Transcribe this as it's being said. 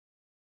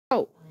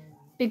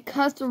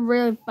because they're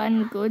really fun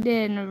and good,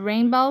 and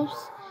rainbows,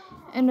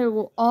 and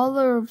all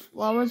their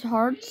flowers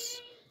hearts,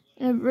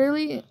 and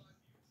really,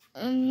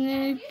 and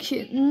they're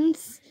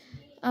kittens,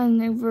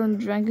 and they were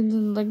dragons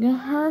and looking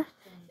at her,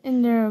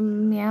 and they're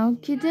meow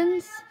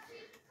kittens,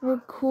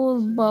 with cool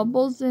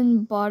bubbles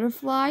and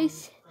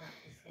butterflies,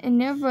 and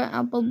never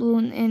apple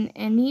bloom and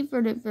any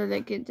for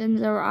the kittens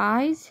or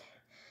eyes,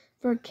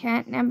 for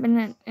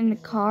catnapping in the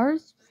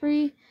cars,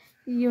 free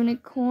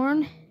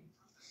unicorn,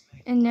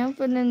 and now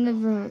for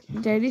the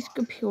daddy's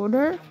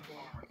computer,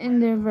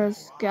 and there was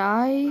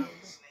sky,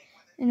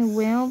 and a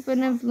whale for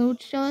the blue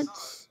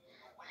shots,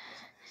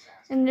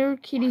 and there were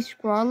kitty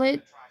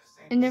Scarlet,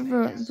 and there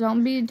were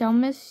zombie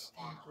Thomas,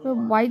 the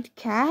white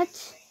cat,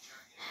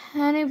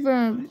 and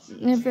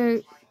there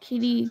were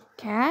kitty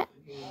cat.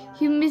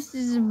 He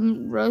misses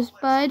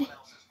Rosebud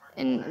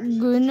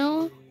and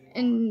Guno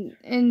and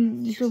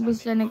the Super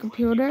Sonic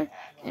computer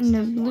and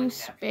the blue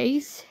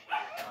space.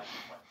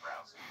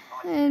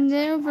 And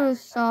there were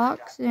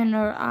socks in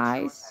her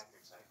eyes.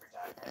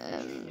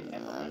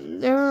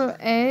 There were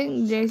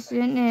Egg,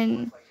 Jason,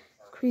 and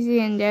Chrissy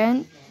and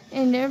Dan.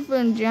 And there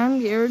were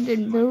Jam, Garrett,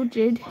 and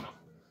Pooched.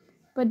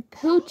 But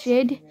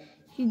Pooched,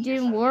 he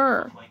didn't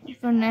work.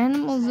 From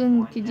animals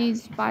and Kitty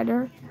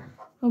Spider,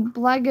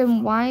 black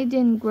and white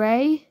and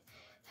gray.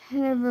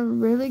 And they were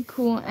really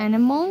cool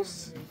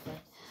animals.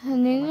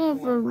 And they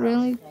were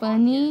really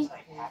funny.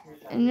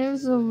 And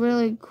there's a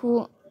really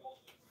cool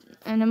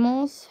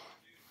animals.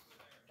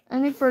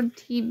 And if for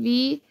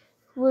TV,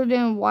 who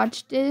wouldn't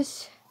watch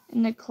this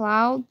in the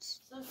clouds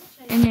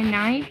in the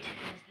night?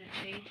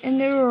 And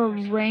there were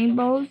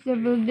rainbows. There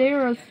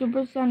were a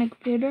supersonic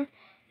computer,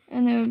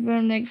 and there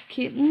were the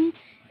kitten,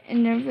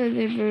 and there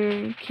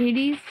were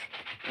kitties,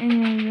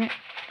 and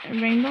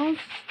rainbows.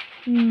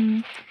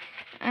 And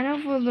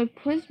for the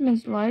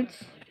Christmas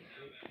lights,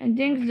 I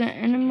think the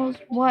animals.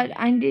 What?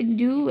 I didn't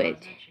do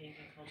it.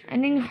 I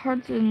think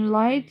hearts and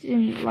lights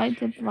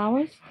and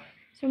flowers.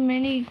 So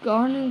many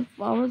garden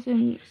flowers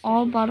and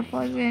all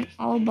butterflies and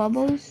all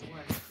bubbles.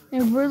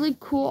 And really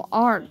cool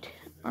art.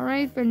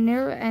 Alright, for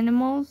near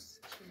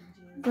animals,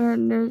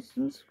 there's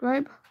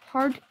subscribe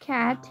Heart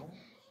Cat,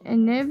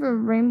 and never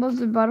rainbows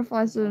and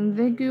butterflies and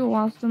thank you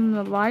awesome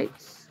the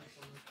lights.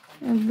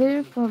 And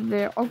there for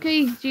there.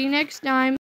 Okay, see you next time.